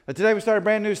But today we start a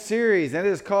brand new series, and it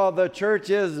is called The Church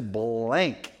is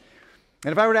Blank.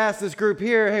 And if I were to ask this group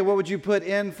here, hey, what would you put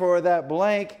in for that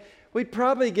blank? We'd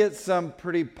probably get some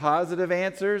pretty positive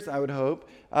answers, I would hope.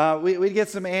 We'd get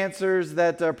some answers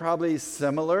that are probably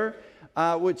similar,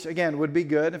 which, again, would be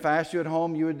good. If I asked you at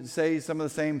home, you would say some of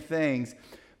the same things.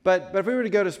 But if we were to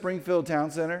go to Springfield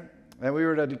Town Center, and we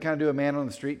were to kind of do a man on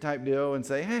the street type deal and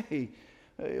say, hey,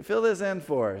 fill this in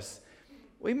for us,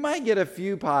 we might get a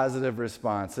few positive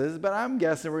responses, but I'm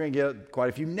guessing we're going to get quite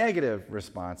a few negative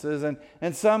responses.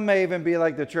 And some may even be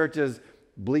like the church is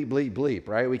bleep, bleep, bleep,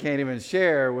 right? We can't even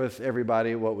share with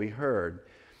everybody what we heard.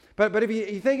 But if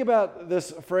you think about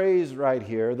this phrase right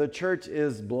here, the church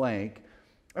is blank,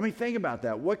 I mean, think about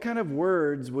that. What kind of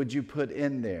words would you put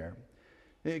in there?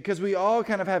 Because we all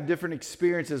kind of have different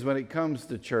experiences when it comes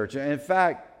to church. And in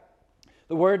fact,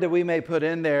 the word that we may put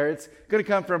in there, it's going to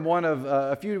come from one of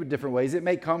a few different ways. It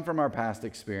may come from our past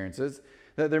experiences.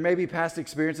 There may be past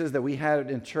experiences that we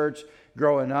had in church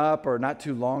growing up or not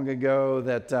too long ago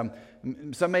that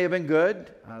some may have been good,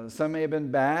 some may have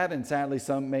been bad, and sadly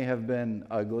some may have been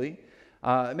ugly.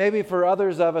 Maybe for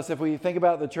others of us, if we think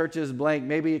about the church as blank,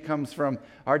 maybe it comes from,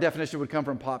 our definition would come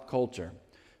from pop culture.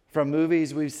 From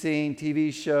movies we've seen,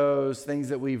 TV shows, things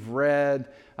that we've read,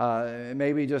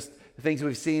 maybe just things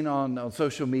we've seen on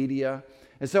social media.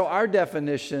 And so our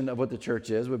definition of what the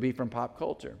church is would be from pop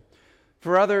culture.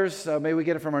 For others, maybe we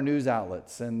get it from our news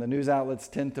outlets, and the news outlets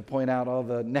tend to point out all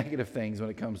the negative things when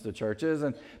it comes to churches.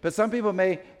 But some people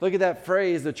may look at that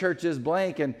phrase, the church is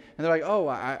blank, and they're like, oh,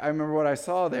 I remember what I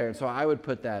saw there, and so I would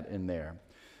put that in there.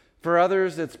 For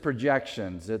others, it's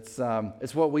projections. It's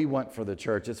what we want for the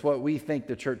church. It's what we think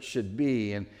the church should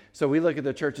be. And so we look at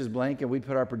the church as blank and we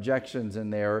put our projections in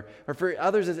there. Or for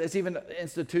others, it's even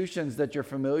institutions that you're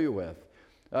familiar with.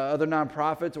 Other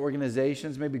nonprofits,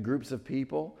 organizations, maybe groups of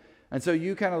people. And so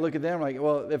you kind of look at them like,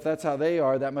 well, if that's how they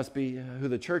are, that must be who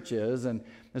the church is. And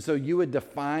so you would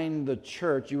define the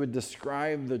church, you would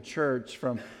describe the church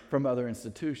from other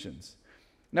institutions.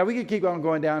 Now, we could keep on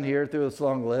going down here through this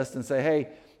long list and say, hey,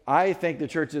 I think the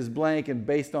church is blank, and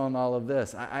based on all of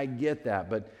this, I get that.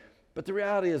 But the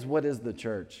reality is, what is the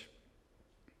church?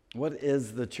 What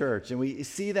is the church? And we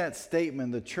see that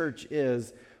statement, the church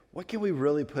is, what can we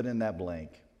really put in that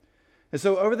blank? And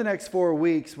so over the next 4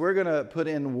 weeks, we're going to put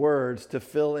in words to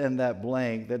fill in that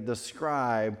blank that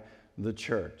describe the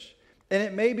church. And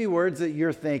it may be words that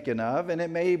you're thinking of, and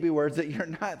it may be words that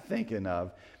you're not thinking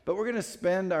of. But we're going to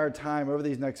spend our time over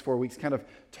these next 4 weeks kind of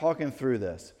talking through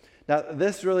this. Now,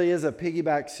 this really is a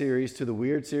piggyback series to the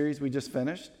Weird series we just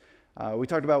finished. We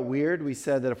talked about weird. We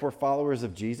said that if we're followers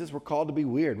of Jesus, we're called to be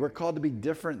weird. We're called to be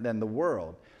different than the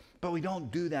world. But we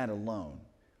don't do that alone.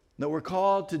 No, we're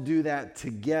called to do that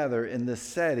together in this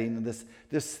setting,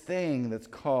 this thing that's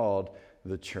called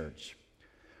the church.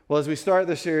 Well, as we start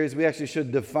this series, we actually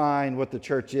should define what the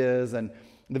church is. And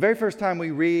the very first time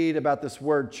we read about this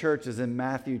word church is in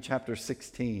Matthew chapter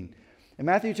 16. In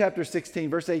Matthew chapter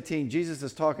 16, verse 18, Jesus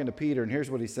is talking to Peter, and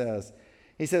here's what he says.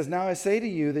 He says, "Now I say to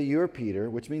you that you are Peter,"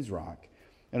 which means rock,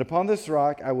 "and upon this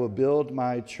rock I will build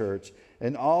my church,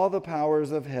 and all the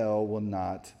powers of hell will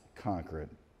not conquer it."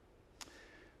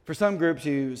 For some groups,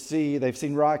 you see, they've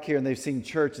seen rock here and they've seen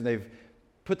church, and they've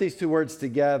put these two words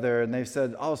together, and they've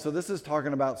said, oh, so this is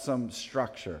talking about some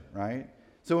structure, right?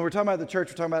 So when we're talking about the church,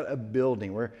 we're talking about a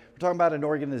building. We're talking about an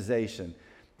organization.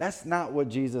 That's not what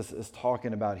Jesus is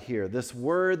talking about here. This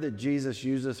word that Jesus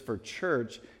uses for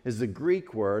church is the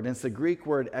Greek word, and it's the Greek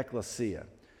word ekklesia.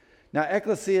 Now,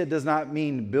 ekklesia does not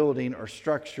mean building or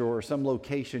structure or some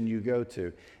location you go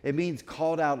to. It means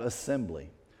called out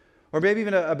assembly. Or maybe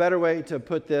even a better way to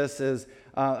put this is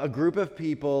a group of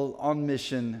people on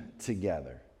mission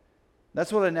together.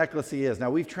 That's what an ekklesia is.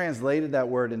 Now, we've translated that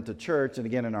word into church, and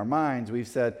again, in our minds, we've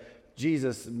said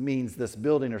Jesus means this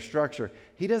building or structure.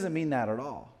 He doesn't mean that at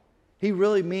all. He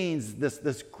really means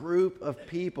this group of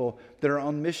people that are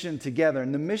on mission together.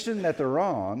 And the mission that they're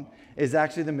on is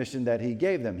actually the mission that he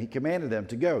gave them. He commanded them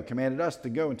to go, commanded us to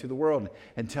go into the world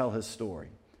and tell his story.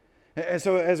 And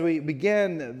so as we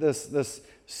begin this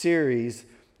series,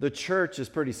 the church is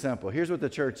pretty simple. Here's what the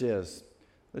church is.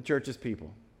 The church is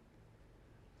people.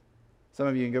 Some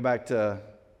of you can go back to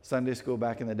Sunday school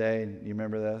back in the day, and you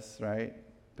remember this, right?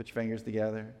 Put your fingers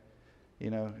together. You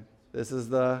know, this is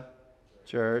the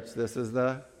church. This is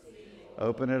the,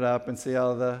 open it up and see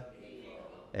all the,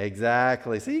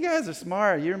 exactly. See, you guys are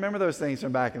smart. You remember those things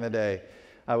from back in the day.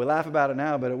 We laugh about it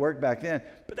now, but it worked back then.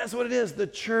 But that's what it is. The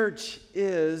church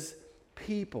is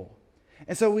people.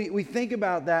 And so we think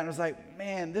about that, and it's like,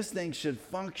 man, this thing should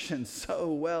function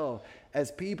so well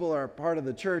as people are part of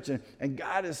the church, and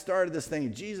God has started this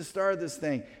thing, Jesus started this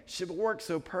thing, should work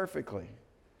so perfectly.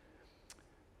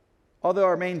 Although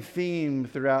our main theme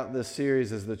throughout this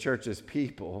series is the church's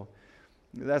people,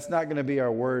 that's not going to be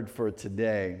our word for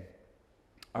today.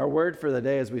 Our word for the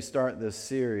day as we start this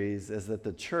series is that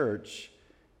the church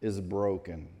is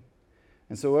broken.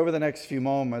 And so over the next few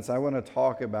moments, I want to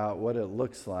talk about what it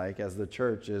looks like as the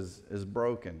church is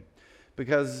broken.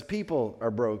 Because people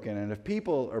are broken, and if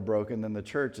people are broken, then the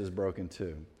church is broken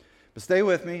too. But stay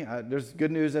with me. There's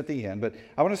good news at the end. But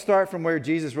I want to start from where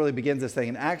Jesus really begins this thing.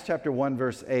 In Acts chapter 1,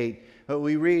 verse 8,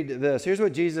 we read this. Here's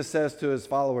what Jesus says to his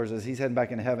followers as he's heading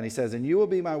back into heaven. He says, "And you will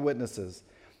be my witnesses,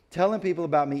 telling people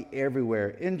about me everywhere,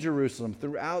 in Jerusalem,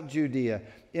 throughout Judea,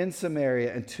 in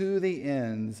Samaria, and to the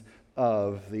ends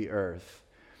of the earth."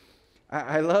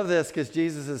 I love this because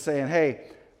Jesus is saying, hey,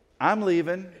 I'm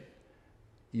leaving.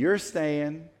 You're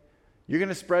staying. You're going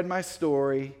to spread my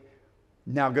story.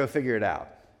 Now go figure it out.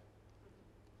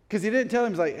 Because he didn't tell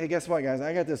him, he's like, hey, guess what, guys?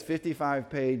 I got this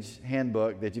 55-page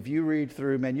handbook that if you read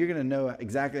through, man, you're going to know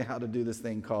exactly how to do this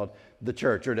thing called the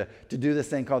church, or to do this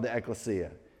thing called the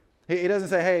ecclesia. He doesn't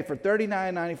say, hey, for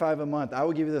 $39.95 a month, I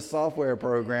will give you this software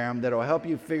program that will help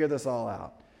you figure this all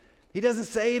out. He doesn't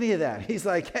say any of that. He's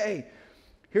like, hey,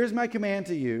 here's my command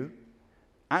to you.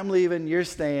 I'm leaving. You're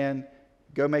staying.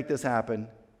 Go make this happen.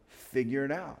 Figure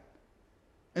it out.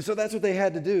 And so that's what they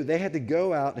had to do. They had to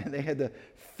go out and they had to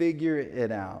figure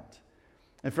it out.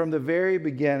 And from the very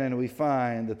beginning, we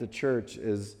find that the church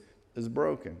is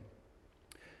broken.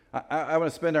 I want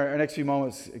to spend our next few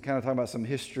moments kind of talking about some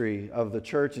history of the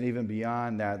church and even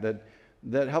beyond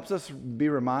that helps us be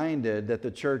reminded that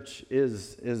the church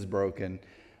is broken.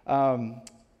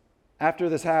 After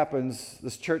this happens,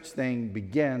 this church thing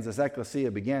begins, this ecclesia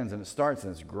begins, and it starts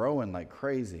and it's growing like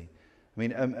crazy. I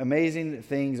mean, amazing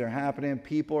things are happening.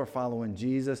 People are following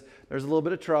Jesus. There's a little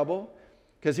bit of trouble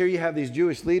because here you have these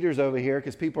Jewish leaders over here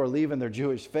because people are leaving their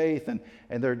Jewish faith and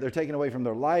they're taken away from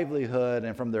their livelihood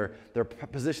and from their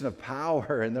position of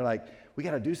power. And they're like, we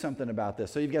got to do something about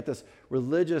this. So you've got this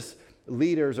religious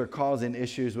leaders are causing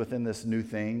issues within this new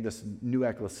thing, this new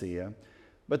ecclesia.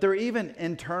 But there were even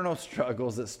internal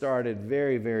struggles that started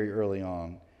very, very early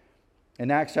on.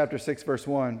 In Acts chapter 6, verse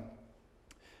 1, it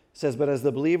says, "But as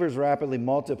the believers rapidly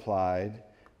multiplied,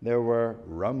 there were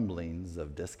rumblings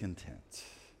of discontent."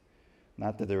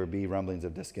 Not that there would be rumblings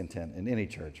of discontent in any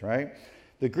church, right?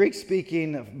 The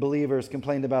Greek-speaking believers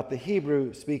complained about the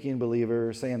Hebrew-speaking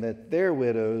believers, saying that their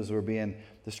widows were being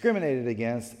discriminated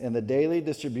against in the daily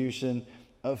distribution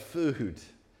of food.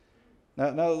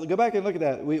 Now go back and look at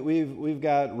that. We've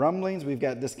got rumblings, we've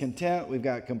got discontent, we've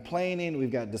got complaining,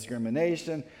 we've got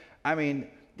discrimination. I mean,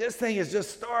 this thing has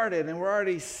just started, and we're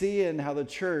already seeing how the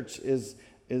church is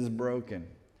broken.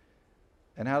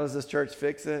 And how does this church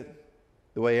fix it?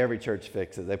 The way every church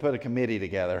fixes it. They put a committee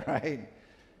together, right?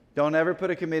 Don't ever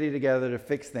put a committee together to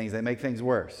fix things. They make things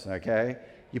worse, okay?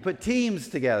 You put teams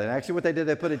together. And actually what they did,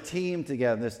 they put a team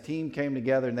together. And this team came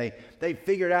together, and they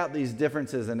figured out these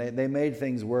differences, and they made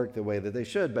things work the way that they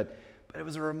should. But it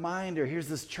was a reminder, here's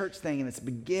this church thing, and it's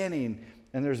beginning,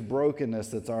 and there's brokenness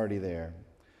that's already there.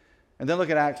 And then look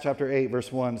at Acts chapter 8,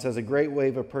 verse 1. It says, "A great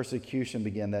wave of persecution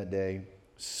began that day,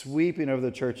 sweeping over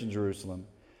the church in Jerusalem.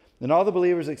 Then all the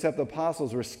believers except the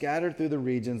apostles were scattered through the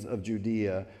regions of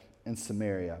Judea and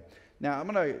Samaria." Now, I'm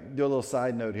going to do a little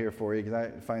side note here for you because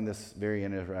I find this very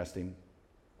interesting.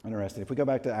 If we go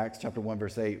back to Acts chapter 1,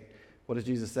 verse 8, what does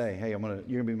Jesus say? Hey, you're going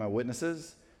to be my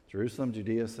witnesses, Jerusalem,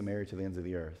 Judea, Samaria, to the ends of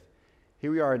the earth.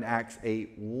 Here we are in Acts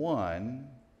 8:1.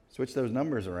 Switch those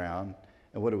numbers around,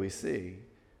 and what do we see?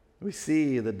 We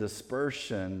see the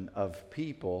dispersion of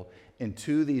people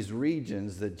into these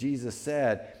regions that Jesus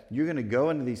said, you're going to go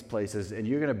into these places and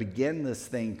you're going to begin this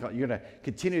thing. You're going to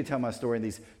continue to tell my story, and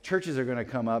these churches are going to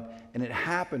come up. And it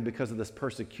happened because of this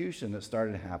persecution that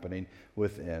started happening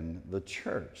within the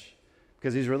church.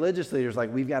 Because these religious leaders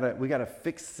like, we got to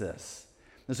fix this.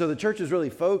 And so the church was really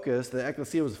focused, the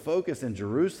ecclesia was focused in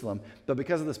Jerusalem, but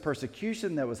because of this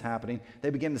persecution that was happening, they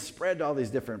began to spread to all these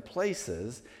different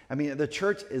places. I mean, the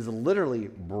church is literally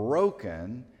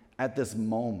broken at this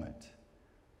moment.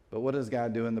 But what does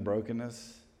God do in the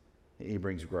brokenness? He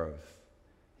brings growth.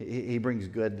 He brings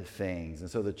good things. And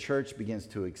so the church begins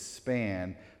to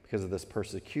expand because of this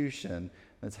persecution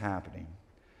that's happening.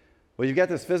 Well, you've got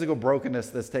this physical brokenness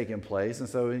that's taking place. And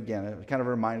so, again, kind of a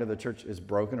reminder the church is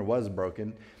broken or was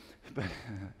broken.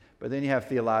 But then you have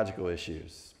theological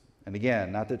issues. And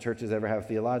again, not that churches ever have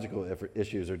theological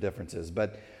issues or differences.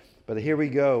 But here we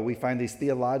go. We find these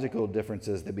theological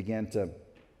differences that begin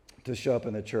to show up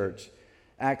in the church.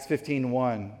 Acts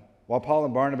 15:1. While Paul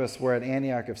and Barnabas were at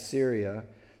Antioch of Syria,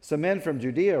 Some men from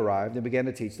Judea arrived and began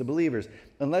to teach the believers,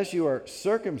 unless you are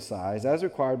circumcised as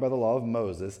required by the law of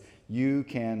Moses, you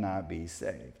cannot be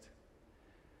saved.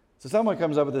 So someone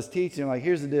comes up with this teaching, like,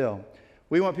 here's the deal.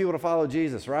 We want people to follow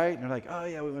Jesus, right? And they're like, oh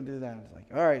yeah, we want to do that. It's like,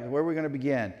 all right, where are we going to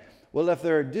begin? Well, if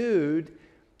they're a dude,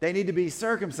 they need to be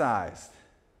circumcised.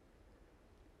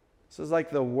 So it's like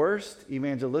the worst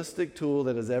evangelistic tool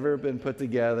that has ever been put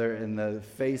together in the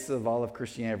face of all of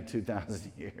Christianity for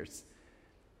 2,000 years.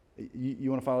 You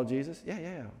want to follow Jesus?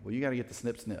 Yeah. Well, you got to get the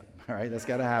snip, all right? That's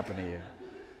got to happen to you.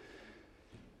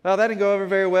 Well, that didn't go over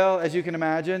very well, as you can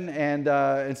imagine.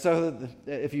 And so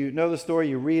if you know the story,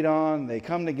 you read on, they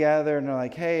come together, and they're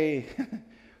like, hey,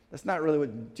 that's not really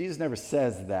what, Jesus never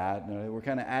says that. We're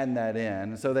kind of adding that in.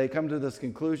 And so they come to this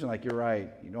conclusion, like, you're right,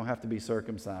 you don't have to be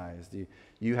circumcised.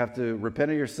 You have to repent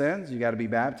of your sins, you got to be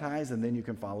baptized, and then you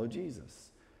can follow Jesus.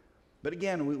 But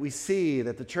again, we see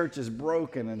that the church is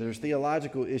broken, and there's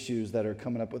theological issues that are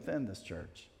coming up within this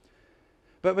church.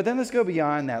 But then let's go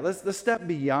beyond that. Let's step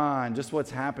beyond just what's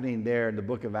happening there in the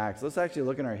book of Acts. Let's actually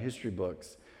look in our history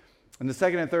books. In the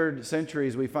 2nd and 3rd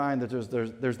centuries, we find that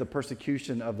there's the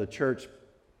persecution of the church.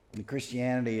 And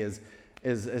Christianity is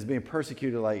being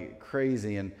persecuted like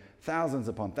crazy, and thousands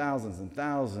upon thousands and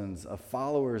thousands of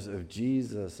followers of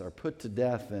Jesus are put to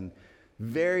death in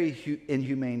very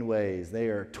inhumane ways. They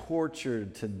are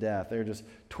tortured to death. They're just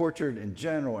tortured in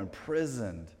general,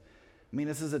 imprisoned. I mean,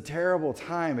 this is a terrible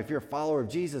time if you're a follower of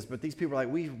Jesus, but these people are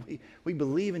like, we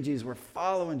believe in Jesus, we're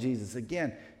following Jesus.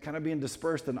 Again, kind of being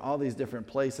dispersed in all these different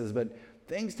places, but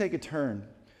things take a turn.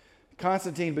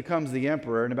 Constantine becomes the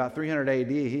emperor in about 300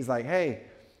 AD. He's like, hey,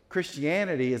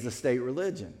 Christianity is a state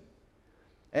religion.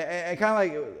 And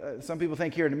kind of like some people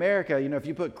think here in America, if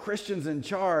you put Christians in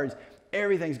charge,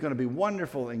 everything's going to be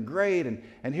wonderful and great.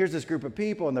 And here's this group of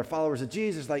people, and they're followers of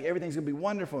Jesus. Like, everything's going to be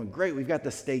wonderful and great. We've got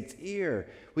the state's ear.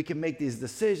 We can make these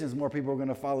decisions. More people are going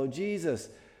to follow Jesus.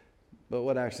 But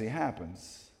what actually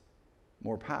happens?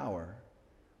 More power.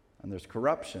 And there's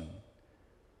corruption.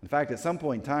 In fact, at some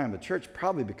point in time, the church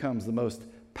probably becomes the most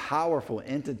powerful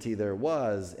entity there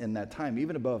was in that time,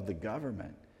 even above the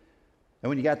government. And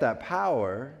when you got that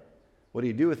power, what do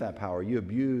you do with that power? You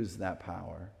abuse that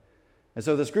power. And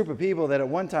so this group of people that at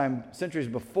one time, centuries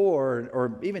before,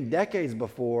 or even decades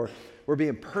before, were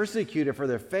being persecuted for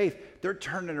their faith, they're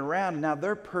turning around, and now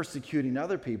they're persecuting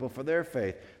other people for their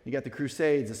faith. You got the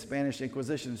Crusades, the Spanish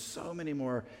Inquisition, so many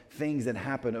more things that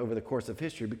happened over the course of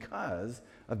history because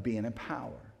of being in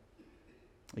power.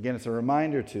 Again, it's a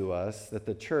reminder to us that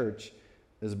the church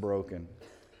is broken.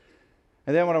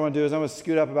 And then what I want to do is I'm going to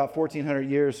scoot up about 1,400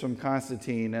 years from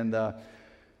Constantine, and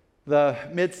the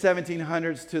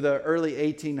mid-1700s to the early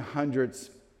 1800s.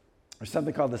 There's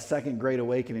something called the Second Great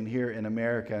Awakening here in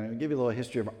America. And I'll give you a little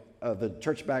history of the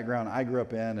church background I grew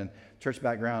up in and church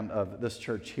background of this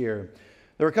church here.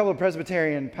 There were a couple of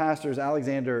Presbyterian pastors,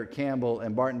 Alexander Campbell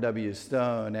and Barton W.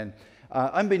 Stone, and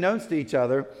unbeknownst to each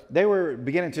other, they were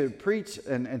beginning to preach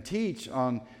and teach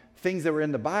on things that were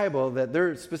in the Bible that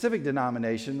their specific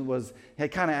denomination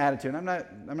had kind of added to. And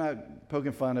I'm not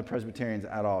poking fun at Presbyterians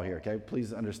at all here, okay?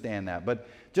 Please understand that. But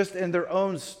just in their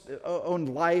own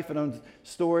life and own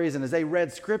stories, and as they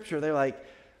read Scripture, they're like,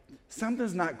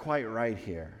 something's not quite right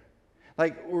here.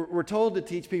 Like, we're told to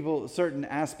teach people certain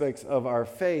aspects of our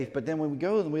faith, but then when we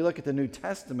go and we look at the New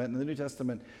Testament and the New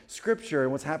Testament Scripture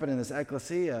and what's happening in this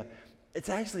ecclesia, it's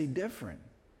actually different.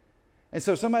 And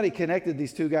so somebody connected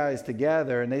these two guys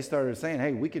together, and they started saying,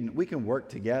 hey, we can work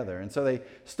together. And so they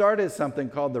started something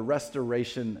called the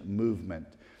Restoration Movement.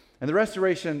 And the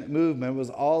Restoration Movement was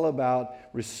all about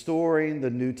restoring the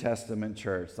New Testament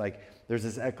church. Like, there's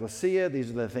this ecclesia, these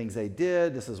are the things they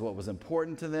did, this is what was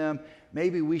important to them.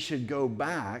 Maybe we should go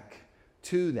back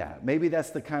to that. Maybe that's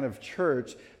the kind of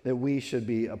church that we should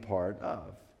be a part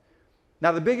of.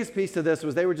 Now, the biggest piece to this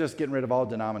was they were just getting rid of all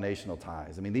denominational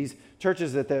ties. I mean, these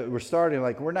churches that were starting,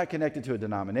 like, we're not connected to a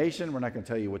denomination. We're not going to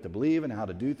tell you what to believe and how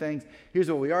to do things.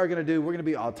 Here's what we are going to do. We're going to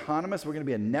be autonomous. We're going to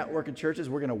be a network of churches.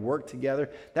 We're going to work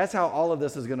together. That's how all of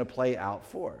this is going to play out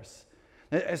for us.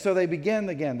 And so they begin,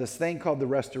 again, this thing called the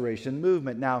Restoration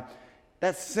Movement. Now,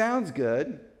 that sounds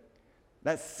good.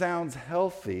 That sounds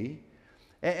healthy.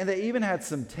 And they even had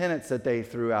some tenets that they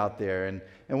threw out there. And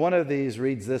one of these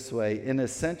reads this way: in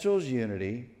essentials,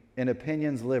 unity; in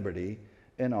opinions, liberty;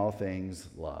 in all things,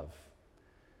 love.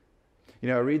 I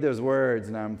read those words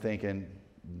and I'm thinking,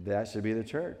 that should be the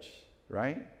church,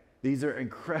 right? These are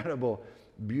incredible,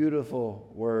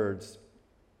 beautiful words.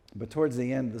 But towards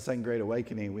the end of the Second Great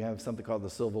Awakening, we have something called the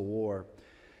Civil War.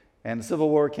 And the Civil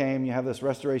War came. You have this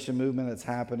restoration movement that's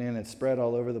happening. It spread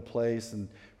all over the place and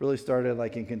really started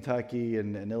like in Kentucky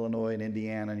and Illinois and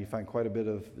Indiana. And you find quite a bit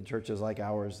of churches like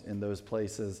ours in those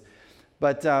places.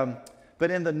 But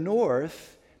in the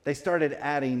North, they started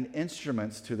adding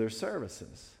instruments to their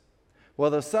services.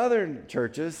 Well, the Southern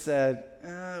churches said,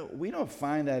 we don't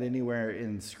find that anywhere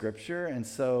in Scripture. And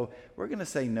so we're going to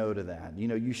say no to that. You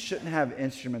know, you shouldn't have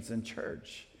instruments in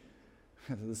church.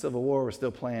 The Civil War was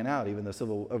still playing out, even though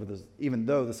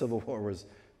the Civil War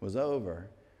was over.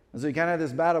 And so you kind of had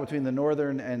this battle between the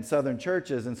northern and southern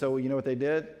churches. And so you know what they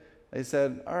did? They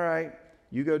said, all right,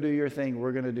 you go do your thing,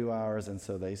 we're going to do ours. And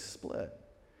so they split.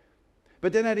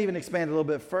 But then that even expanded a little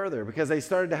bit further because they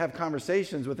started to have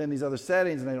conversations within these other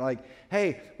settings. And they're like,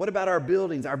 hey, what about our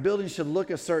buildings? Our buildings should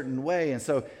look a certain way. And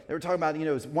so they were talking about, you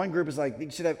know, one group is like, you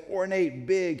should have ornate,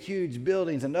 big, huge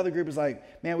buildings. Another group is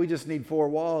like, man, we just need 4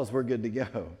 walls. We're good to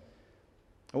go.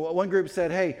 One group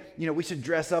said, hey, you know, we should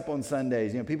dress up on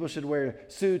Sundays. You know, people should wear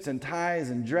suits and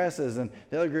ties and dresses. And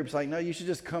the other group's like, no, you should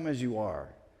just come as you are.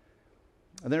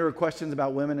 And there were questions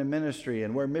about women in ministry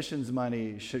and where missions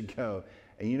money should go.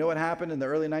 And you know what happened in the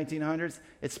early 1900s?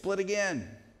 It split again.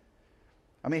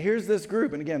 I mean, here's this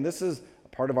group. And again, this is a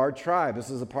part of our tribe. This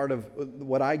is a part of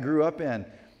what I grew up in.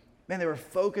 Man, they were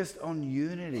focused on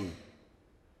unity.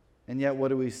 And yet, what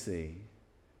do we see?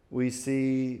 We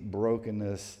see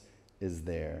brokenness is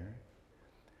there.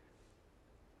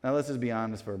 Now, let's just be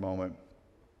honest for a moment.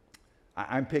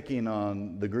 I'm picking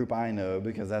on the group I know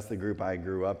because that's the group I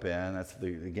grew up in. That's,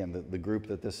 the group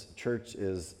that this church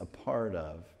is a part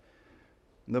of.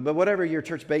 But whatever your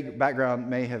church background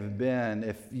may have been,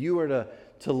 if you were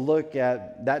to look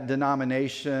at that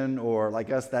denomination or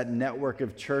like us, that network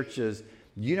of churches,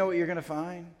 you know what you're going to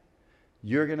find?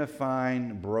 You're going to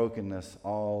find brokenness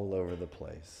all over the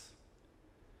place.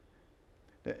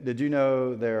 Did you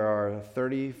know there are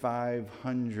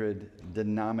 3,500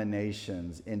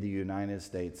 denominations in the United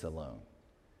States alone?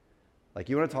 Like,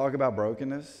 you want to talk about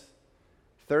brokenness?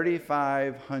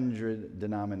 3,500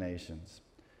 denominations.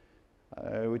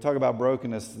 We talk about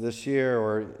brokenness this year,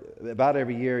 or about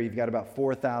every year, you've got about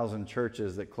 4,000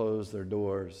 churches that close their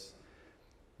doors.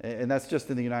 And that's just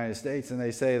in the United States. And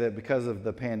they say that because of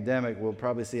the pandemic, we'll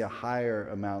probably see a higher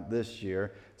amount this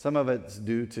year. Some of it's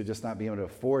due to just not being able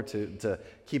to afford to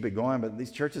keep it going. But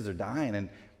these churches are dying.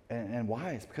 And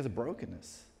why? It's because of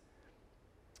brokenness.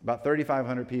 About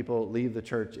 3,500 people leave the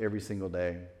church every single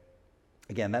day.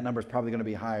 Again, that number is probably going to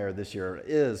be higher this year. It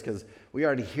is, because we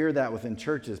already hear that within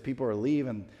churches. People are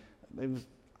leaving.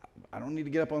 I don't need to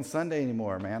get up on Sunday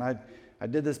anymore, man. I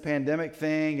did this pandemic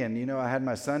thing, and, you know, I had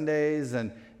my Sundays,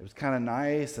 and it was kind of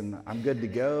nice, and I'm good to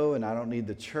go, and I don't need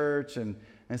the church. And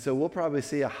so we'll probably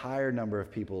see a higher number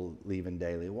of people leaving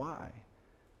daily. Why?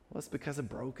 Well, it's because of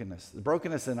brokenness. The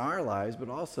brokenness in our lives, but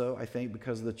also, I think,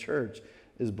 because the church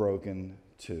is broken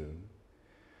too.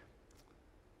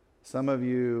 Some of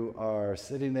you are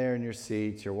sitting there in your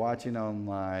seats, you're watching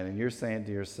online, and you're saying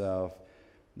to yourself,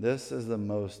 this is the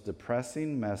most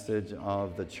depressing message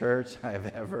of the church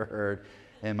I've ever heard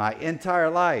in my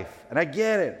entire life. And I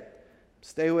get it.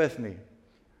 Stay with me.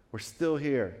 We're still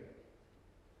here.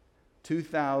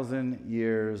 2,000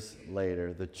 years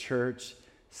later, the church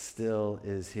still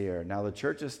is here. Now, the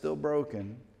church is still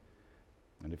broken.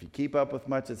 And if you keep up with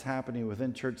much that's happening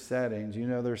within church settings, you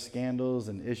know there's scandals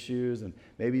and issues and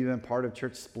maybe even part of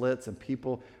church splits and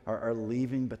people are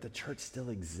leaving, but the church still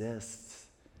exists.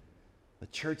 The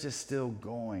church is still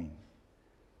going.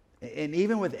 And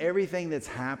even with everything that's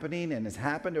happening and has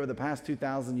happened over the past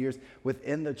 2,000 years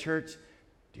within the church,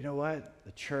 do you know what?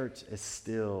 The church is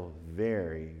still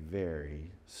very, very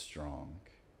strong.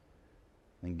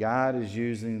 And God is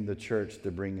using the church to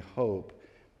bring hope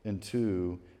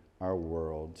into our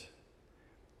world.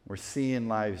 We're seeing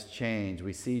lives change.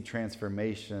 We see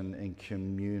transformation in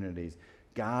communities.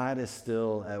 God is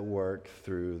still at work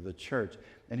through the church.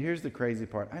 And here's the crazy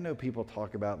part. I know people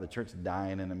talk about the church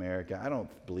dying in America. I don't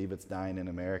believe it's dying in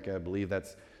America. I believe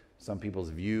that's some people's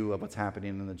view of what's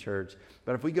happening in the church.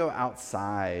 But if we go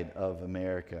outside of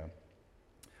America,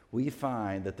 we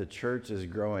find that the church is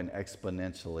growing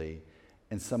exponentially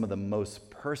in some of the most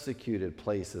persecuted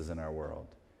places in our world.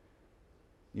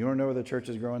 You want to know where the church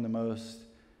is growing the most?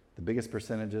 The biggest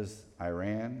percentages: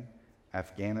 Iran,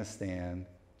 Afghanistan,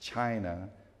 China,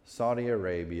 Saudi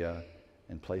Arabia,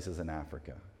 and places in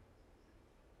Africa.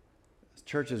 The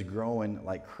church is growing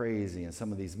like crazy in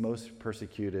some of these most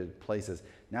persecuted places.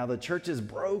 Now, the church is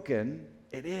broken.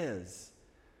 It is.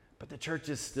 But the church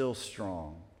is still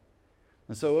strong.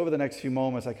 And so over the next few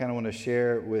moments, I kind of want to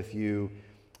share with you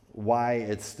why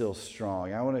it's still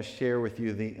strong. I want to share with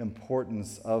you the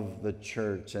importance of the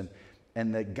church and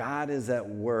and that God is at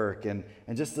work, and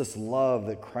just this love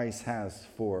that Christ has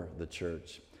for the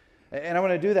church. And I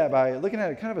want to do that by looking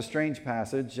at kind of a strange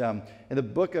passage. In the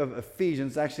book of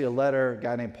Ephesians, actually a letter a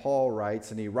guy named Paul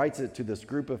writes, and he writes it to this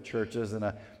group of churches in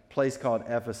a place called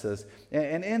Ephesus.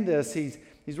 And in this, he's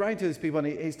writing to these people, and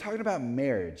he's talking about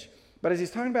marriage. But as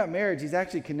he's talking about marriage, he's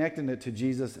actually connecting it to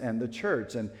Jesus and the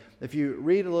church. And if you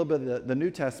read a little bit of the New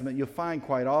Testament, you'll find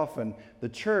quite often the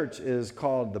church is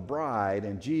called the bride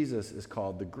and Jesus is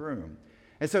called the groom.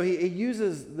 And so he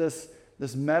uses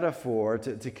this metaphor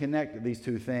to connect these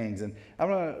two things. And I'm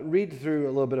going to read through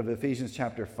a little bit of Ephesians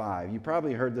chapter 5. You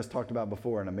probably heard this talked about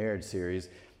before in a marriage series,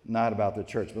 not about the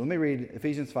church. But let me read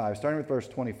Ephesians 5, starting with verse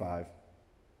 25.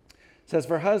 It says,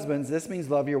 "For husbands, this means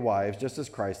love your wives just as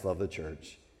Christ loved the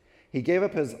church. He gave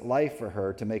up his life for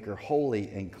her to make her holy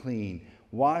and clean,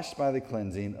 washed by the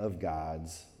cleansing of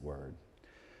God's word."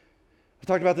 I've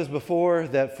talked about this before,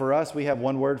 that for us, we have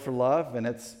one word for love, and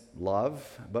it's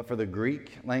love. But for the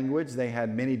Greek language, they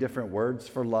had many different words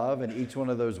for love, and each one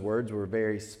of those words were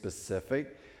very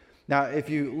specific. Now, if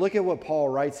you look at what Paul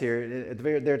writes here, at the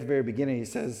very beginning, he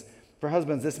says, "For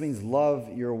husbands, this means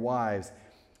love your wives."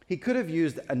 He could have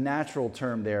used a natural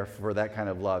term there for that kind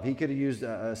of love. He could have used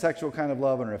a sexual kind of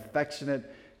love or an affectionate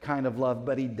kind of love,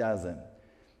 but he doesn't.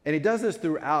 And he does this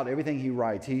throughout everything he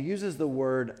writes. He uses the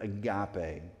word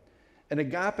agape. And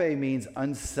agape means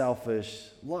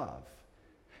unselfish love.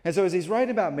 And so as he's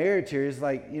writing about marriage here, he's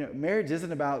like, marriage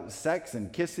isn't about sex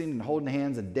and kissing and holding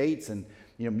hands and dates and,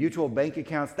 mutual bank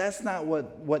accounts. That's not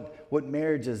what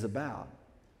marriage is about.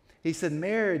 He said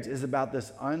marriage is about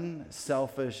this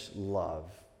unselfish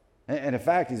love. And in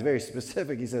fact, he's very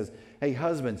specific. He says, hey,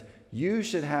 husbands, you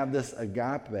should have this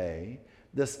agape,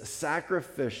 this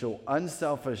sacrificial,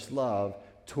 unselfish love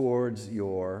towards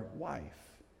your wife.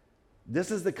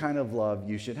 This is the kind of love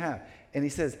you should have. And he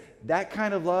says that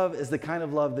kind of love is the kind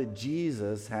of love that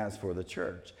Jesus has for the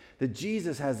church. That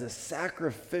Jesus has a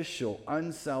sacrificial,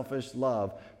 unselfish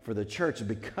love for the church. And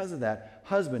because of that,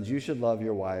 husbands, you should love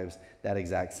your wives that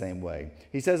exact same way.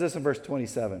 He says this in verse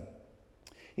 27.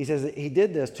 He says that he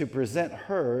did this to present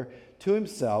her to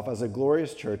himself as a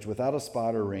glorious church without a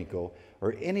spot or wrinkle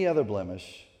or any other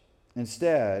blemish.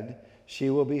 Instead, she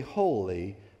will be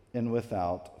holy and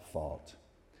without fault.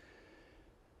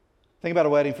 Think about a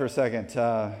wedding for a second.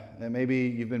 Maybe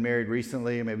you've been married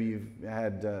recently. Maybe you've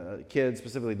had kids,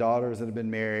 specifically daughters that have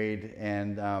been married.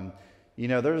 And,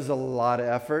 there's a lot of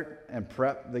effort and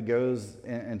prep that goes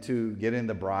into getting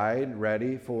the bride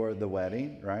ready for the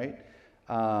wedding, right?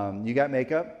 You got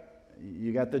makeup,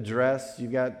 you got the dress,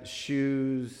 you've got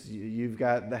shoes, you've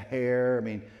got the hair. I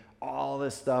mean, all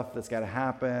this stuff that's got to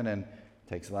happen, and it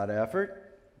takes a lot of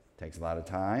effort, takes a lot of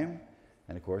time.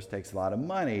 And of course, it takes a lot of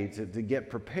money to get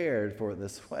prepared for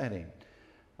this wedding.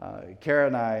 Kara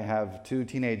and I have two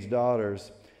teenage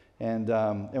daughters, and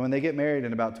when they get married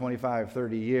in about 25,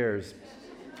 30 years,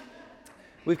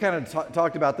 we've kind of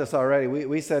talked about this already.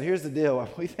 We said, here's the deal.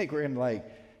 We think we're in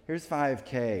here's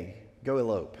 $5,000, go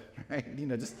elope, right?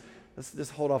 Let's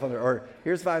just hold off on it. Or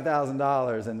here's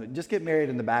 $5,000 and just get married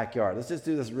in the backyard. Let's just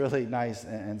do this really nice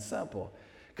and simple.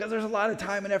 Because there's a lot of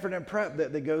time and effort and prep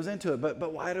that goes into it.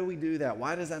 But why do we do that?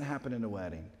 Why does that happen in a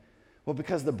wedding? Well,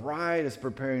 because the bride is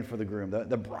preparing for the groom.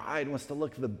 The bride wants to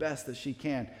look the best that she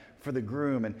can for the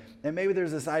groom. And maybe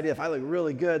there's this idea, if I look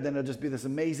really good, then it'll just be this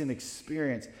amazing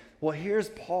experience. Well, here's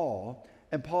Paul.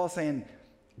 And Paul's saying,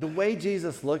 the way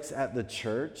Jesus looks at the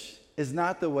church is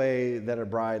not the way that a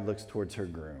bride looks towards her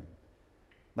groom.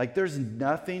 There's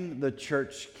nothing the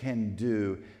church can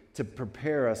do to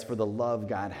prepare us for the love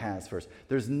God has for us.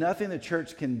 There's nothing the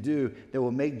church can do that will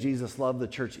make Jesus love the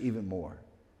church even more.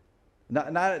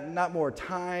 Not more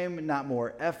time, not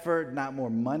more effort, not more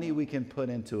money we can put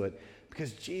into it,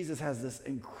 because Jesus has this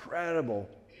incredible,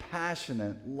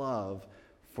 passionate love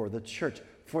for the church,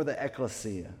 for the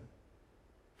ecclesia,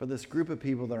 for this group of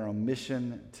people that are on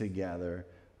mission together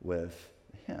with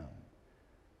him.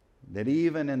 That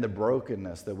even in the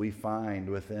brokenness that we find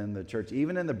within the church,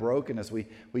 even in the brokenness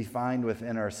we find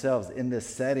within ourselves, in this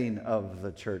setting of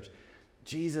the church,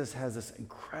 Jesus has this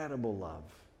incredible love.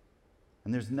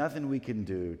 And there's nothing we can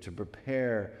do to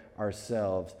prepare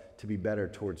ourselves to be better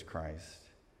towards Christ.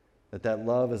 That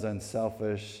love is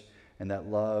unselfish and that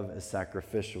love is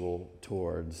sacrificial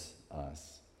towards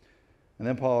us. And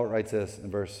then Paul writes this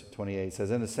in verse 28. He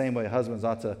says, in the same way, husbands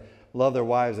ought to love their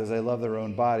wives as they love their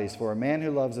own bodies. For a man who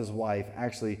loves his wife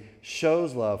actually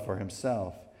shows love for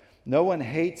himself. No one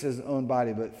hates his own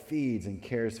body, but feeds and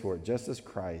cares for it, just as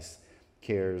Christ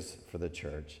cares for the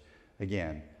church.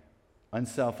 Again,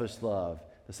 unselfish love,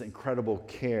 this incredible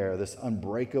care, this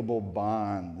unbreakable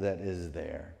bond that is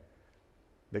there.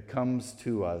 that comes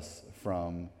to us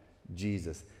from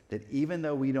Jesus. That even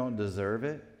though we don't deserve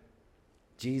it,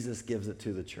 Jesus gives it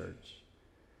to the church.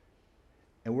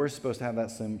 And we're supposed to have that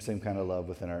same kind of love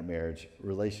within our marriage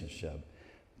relationship.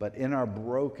 But in our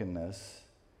brokenness,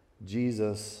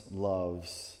 Jesus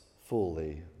loves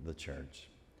fully the church.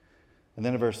 And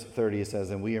then in verse 30 it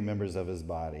says, and we are members of his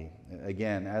body.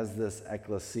 Again, as this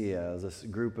ecclesia, as this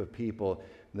group of people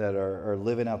that are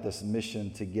living out this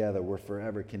mission together, we're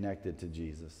forever connected to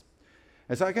Jesus.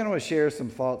 And so I kind of want to share some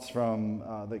thoughts from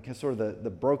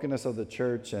the brokenness of the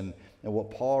church and what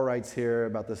Paul writes here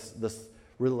about this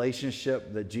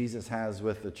relationship that Jesus has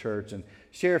with the church, and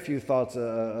share a few thoughts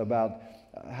about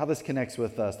how this connects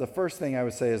with us. The first thing I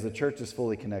would say is the church is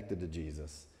fully connected to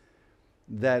Jesus.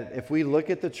 That if we look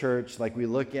at the church like we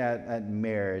look at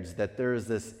marriage, that there is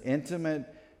this intimate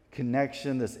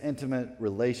connection, this intimate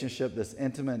relationship, this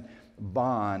intimate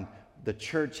bond the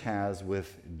church has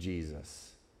with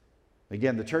Jesus.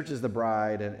 Again, the church is the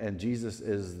bride and Jesus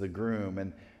is the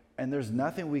groom, and there's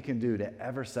nothing we can do to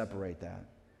ever separate that.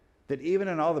 That even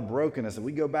in all the brokenness, if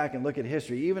we go back and look at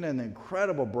history, even in the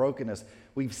incredible brokenness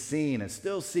we've seen and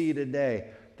still see today,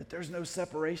 that there's no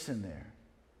separation there.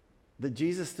 That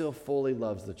Jesus still fully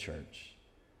loves the church.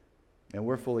 And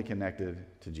we're fully connected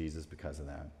to Jesus because of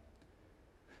that.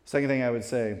 Second thing I would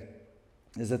say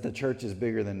is that the church is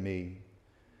bigger than me.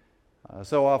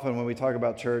 So often when we talk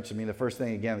about church, the first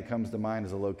thing, again, that comes to mind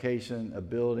is a location, a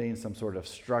building, some sort of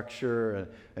structure,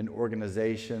 an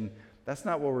organization. That's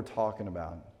not what we're talking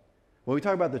about. When we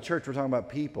talk about the church, we're talking about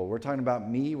people. We're talking about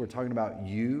me. We're talking about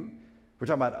you. We're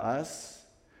talking about us.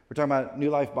 We're talking about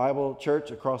New Life Bible Church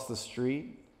across the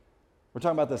street. We're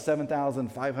talking about the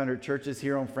 7,500 churches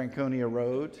here on Franconia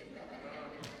Road.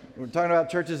 We're talking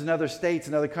about churches in other states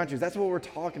and other countries. That's what we're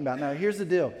talking about. Now, here's the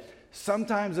deal.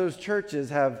 Sometimes those churches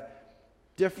have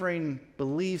differing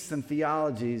beliefs and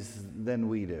theologies than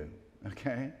we do,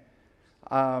 okay?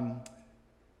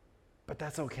 But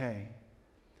that's okay.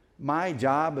 My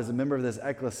job as a member of this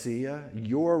ecclesia,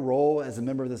 your role as a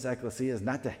member of this ecclesia is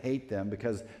not to hate them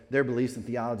because their beliefs and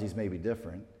theologies may be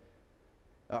different.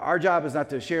 Our job is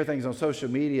not to share things on social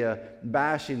media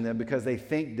bashing them because they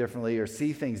think differently or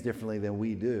see things differently than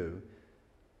we do.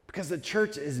 Because the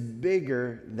church is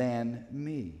bigger than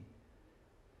me.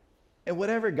 And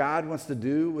whatever God wants to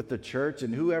do with the church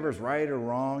and whoever's right or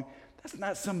wrong, that's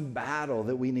not some battle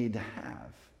that we need to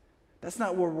have. That's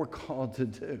not what we're called to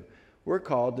do. We're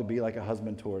called to be like a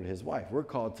husband toward his wife. We're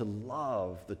called to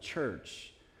love the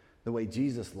church the way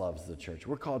Jesus loves the church.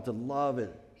 We're called to love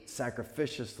it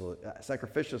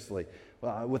sacrificially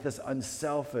with this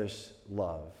unselfish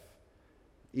love,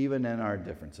 even in our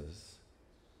differences.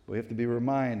 We have to be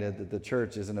reminded that the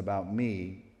church isn't about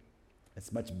me.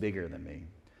 It's much bigger than me.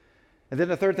 And then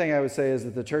the third thing I would say is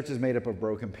that the church is made up of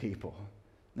broken people.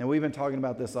 Now, we've been talking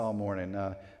about this all morning.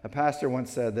 A pastor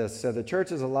once said the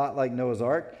church is a lot like Noah's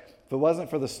Ark. If it wasn't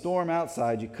for the storm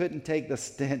outside, you couldn't take the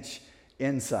stench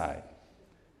inside.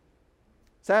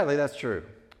 Sadly, that's true.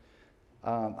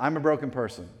 I'm a broken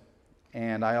person,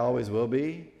 and I always will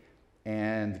be,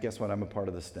 and guess what? I'm a part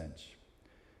of the stench.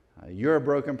 You're a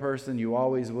broken person, you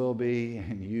always will be,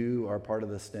 and you are part of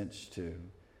the stench too.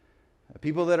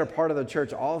 People that are part of the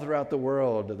church all throughout the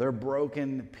world, they're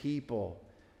broken people.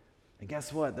 And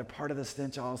guess what? They're part of the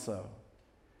stench also.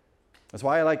 That's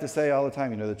why I like to say all the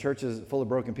time, the church is full of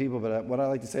broken people, but what I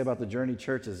like to say about the Journey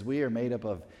Church is we are made up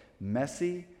of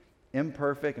messy,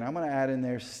 imperfect, and I'm going to add in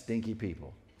there stinky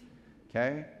people.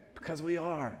 Okay? Because we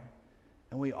are.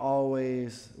 And we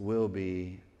always will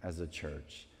be as a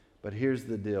church. But here's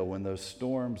the deal. When those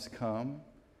storms come,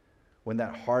 when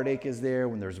that heartache is there,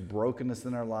 when there's brokenness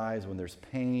in our lives, when there's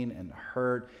pain and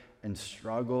hurt and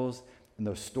struggles, and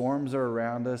those storms are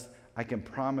around us, I can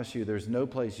promise you there's no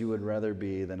place you would rather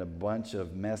be than a bunch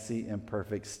of messy,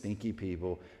 imperfect, stinky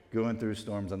people going through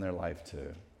storms in their life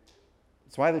too.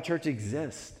 That's why the church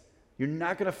exists. You're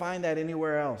not going to find that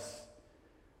anywhere else,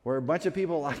 where a bunch of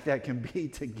people like that can be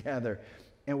together.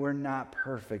 And we're not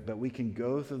perfect, but we can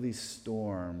go through these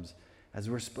storms as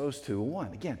we're supposed to.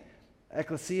 One, again,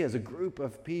 ecclesia is a group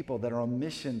of people that are on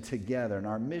mission together, and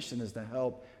our mission is to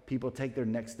help people take their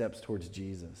next steps towards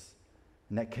Jesus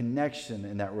and that connection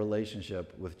and that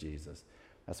relationship with Jesus.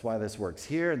 That's why this works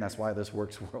here, and that's why this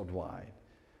works worldwide.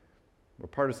 We're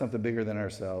part of something bigger than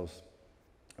ourselves,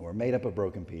 and we're made up of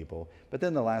broken people. But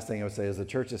then the last thing I would say is the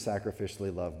church is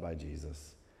sacrificially loved by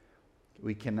Jesus.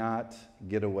 We cannot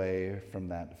get away from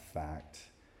that fact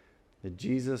that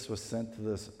Jesus was sent to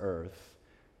this earth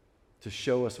to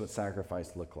show us what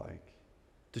sacrifice looked like,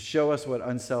 to show us what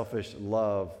unselfish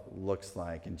love looks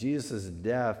like. And Jesus'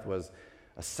 death was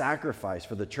a sacrifice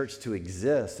for the church to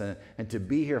exist and to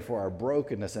be here for our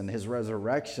brokenness. And his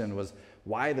resurrection was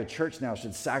why the church now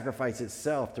should sacrifice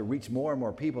itself to reach more and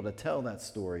more people to tell that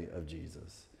story of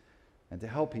Jesus and to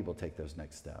help people take those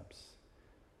next steps.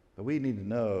 But we need to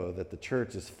know that the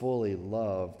church is fully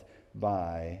loved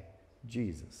by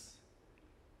Jesus.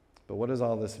 But what does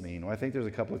all this mean? Well, I think there's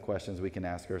a couple of questions we can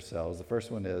ask ourselves. The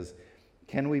first one is,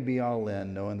 can we be all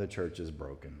in knowing the church is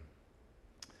broken?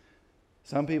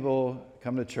 Some people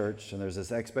come to church and there's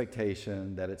this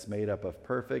expectation that it's made up of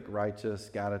perfect, righteous,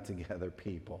 got-it-together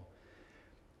people.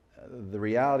 The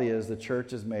reality is the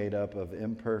church is made up of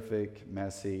imperfect,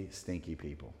 messy, stinky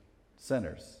people,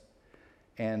 sinners.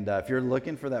 And if you're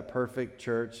looking for that perfect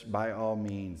church, by all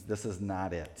means, this is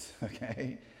not it,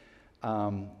 okay?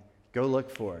 Go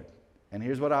look for it. And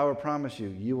here's what I will promise you,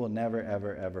 you will never,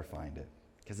 ever, ever find it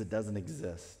because it doesn't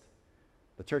exist.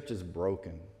 The church is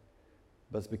broken.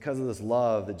 But it's because of this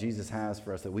love that Jesus has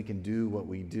for us that we can do what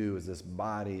we do as this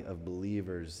body of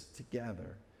believers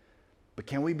together. But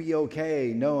can we be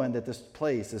okay knowing that this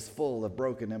place is full of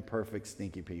broken, imperfect,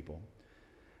 stinky people?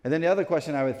 And then the other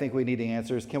question I would think we need to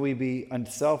answer is, can we be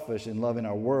unselfish in loving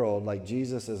our world like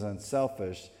Jesus is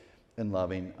unselfish in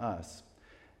loving us?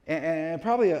 And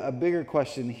probably a bigger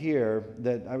question here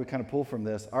that I would kind of pull from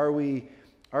this, are we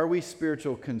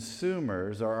spiritual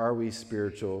consumers or are we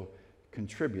spiritual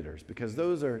contributors? Because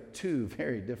those are two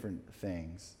very different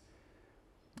things.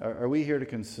 Are we here to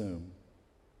consume?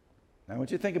 Now, I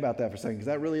want you to think about that for a second, because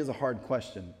that really is a hard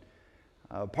question.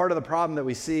 Part of the problem that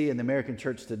we see in the American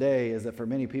church today is that for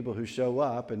many people who show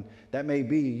up, and that may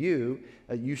be you,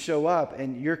 you show up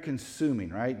and you're consuming,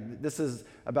 right? This is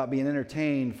about being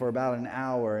entertained for about an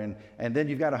hour, and then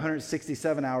you've got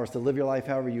 167 hours to live your life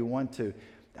however you want to.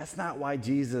 That's not why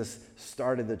Jesus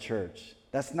started the church.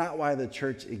 That's not why the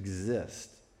church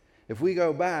exists. If we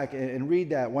go back and read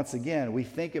that once again, we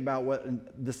think about what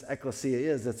this ecclesia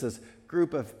is. It's this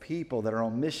group of people that are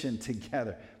on mission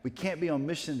together. We can't be on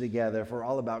mission together if we're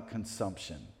all about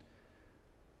consumption.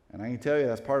 And I can tell you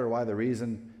that's part of why the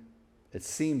reason it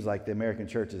seems like the American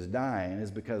church is dying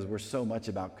is because we're so much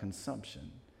about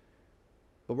consumption.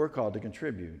 But we're called to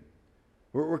contribute.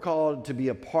 We're called to be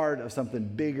a part of something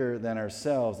bigger than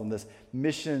ourselves on this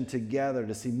mission together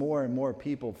to see more and more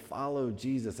people follow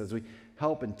Jesus as we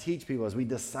help and teach people, as we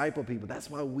disciple people. That's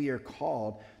why we are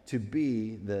called to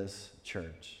be this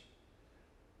church.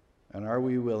 And are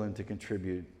we willing to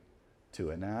contribute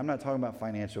to it? Now, I'm not talking about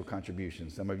financial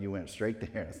contributions. Some of you went straight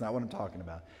there. That's not what I'm talking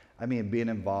about. I mean being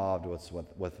involved with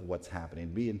what's happening,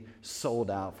 being sold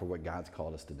out for what God's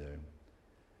called us to do.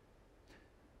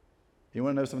 You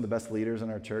want to know some of the best leaders in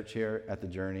our church here at The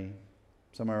Journey?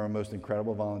 Some of our most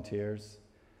incredible volunteers?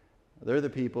 They're the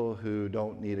people who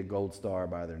don't need a gold star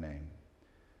by their name.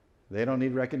 They don't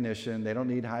need recognition. They don't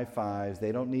need high fives.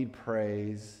 They don't need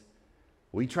praise.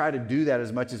 We try to do that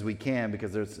as much as we can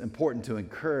because it's important to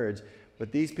encourage.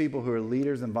 But these people who are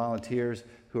leaders and volunteers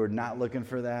who are not looking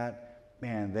for that,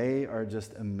 man, they are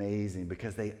just amazing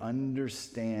because they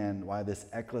understand why this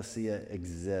ecclesia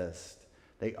exists.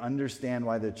 They understand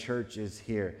why the church is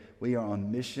here. We are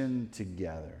on mission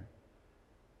together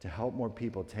to help more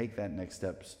people take that next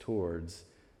steps towards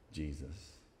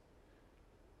Jesus.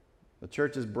 The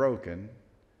church is broken,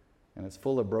 and it's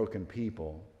full of broken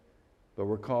people, but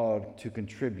we're called to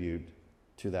contribute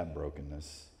to that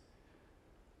brokenness.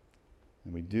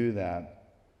 And we do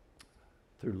that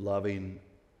through loving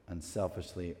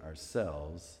unselfishly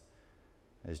ourselves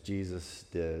as Jesus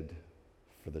did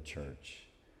for the church.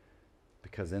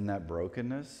 Because in that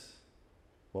brokenness,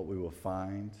 what we will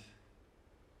find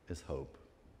is hope.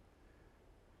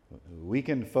 We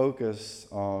can focus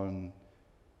on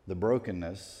the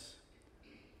brokenness,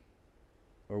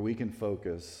 or we can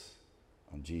focus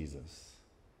on Jesus.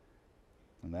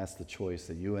 And that's the choice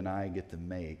that you and I get to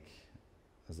make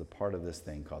as a part of this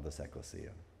thing called this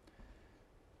ecclesia.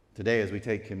 Today, as we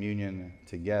take communion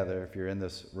together, if you're in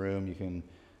this room, you can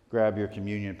grab your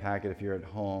communion packet. If you're at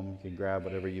home, you can grab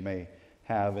whatever you may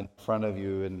have in front of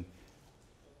you. And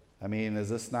I mean, is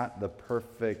this not the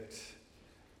perfect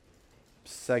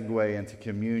segue into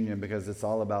communion, because it's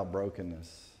all about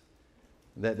brokenness?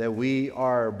 That we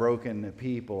are broken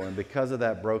people, and because of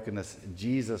that brokenness,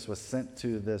 Jesus was sent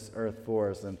to this earth for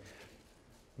us. And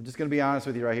I'm just going to be honest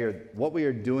with you right here. What we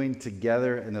are doing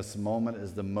together in this moment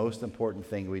is the most important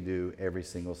thing we do every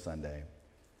single Sunday.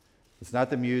 It's not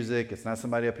the music. It's not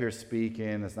somebody up here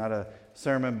speaking. It's not a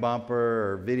sermon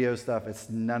bumper or video stuff. It's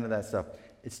none of that stuff.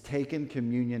 It's taking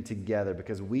communion together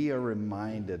because we are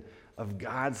reminded of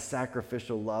God's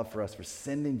sacrificial love for us, for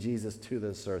sending Jesus to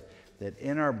this earth, that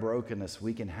in our brokenness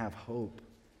we can have hope.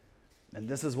 And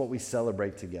this is what we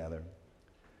celebrate together.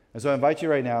 And so I invite you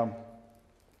right now,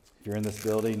 if you're in this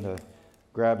building, to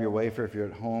grab your wafer. If you're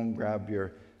at home, grab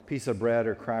your piece of bread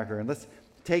or cracker. And let's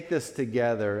take this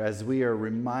together as we are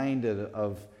reminded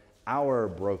of our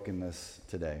brokenness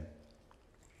today.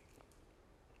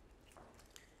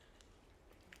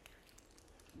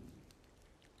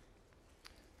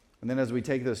 And then as we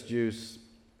take this juice,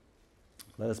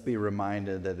 let us be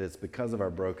reminded that it's because of our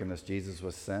brokenness Jesus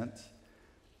was sent,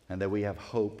 and that we have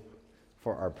hope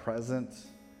for our present,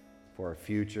 for our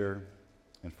future,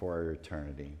 and for our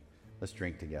eternity. Let's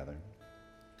drink together.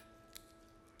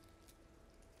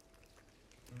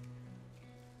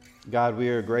 God, we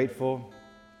are grateful,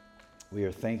 we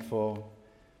are thankful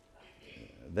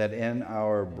that in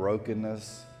our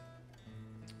brokenness,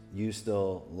 you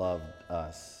still loved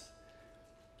us.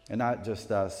 And not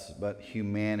just us, but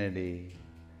humanity.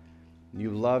 You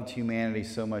loved humanity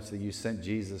so much that you sent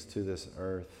Jesus to this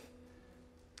earth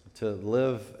to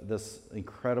live this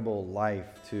incredible life,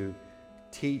 to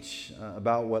teach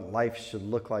about what life should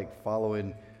look like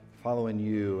following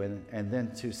you, and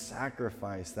then to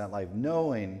sacrifice that life,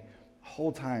 knowing the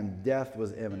whole time death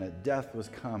was imminent, death was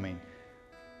coming.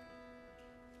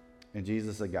 And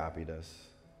Jesus agapied us.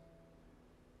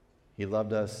 He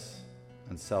loved us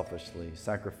unselfishly,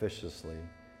 sacrificially.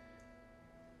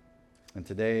 And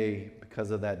today,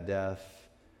 because of that death,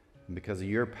 and because of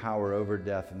your power over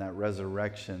death and that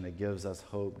resurrection, it gives us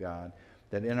hope, God,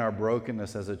 that in our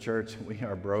brokenness as a church, we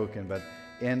are broken, but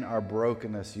in our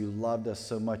brokenness, you loved us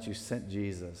so much, you sent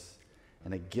Jesus,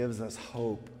 and it gives us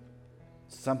hope,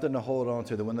 something to hold on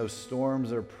to, that when those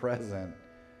storms are present,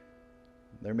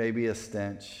 there may be a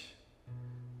stench,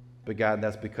 but God,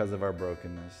 that's because of our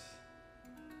brokenness.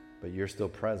 But you're still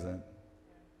present,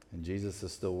 and Jesus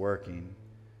is still working,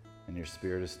 and your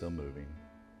Spirit is still moving.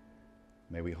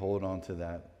 May we hold on to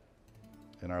that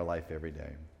in our life every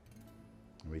day.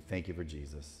 And we thank you for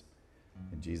Jesus.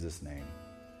 In Jesus' name,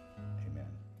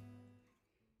 amen.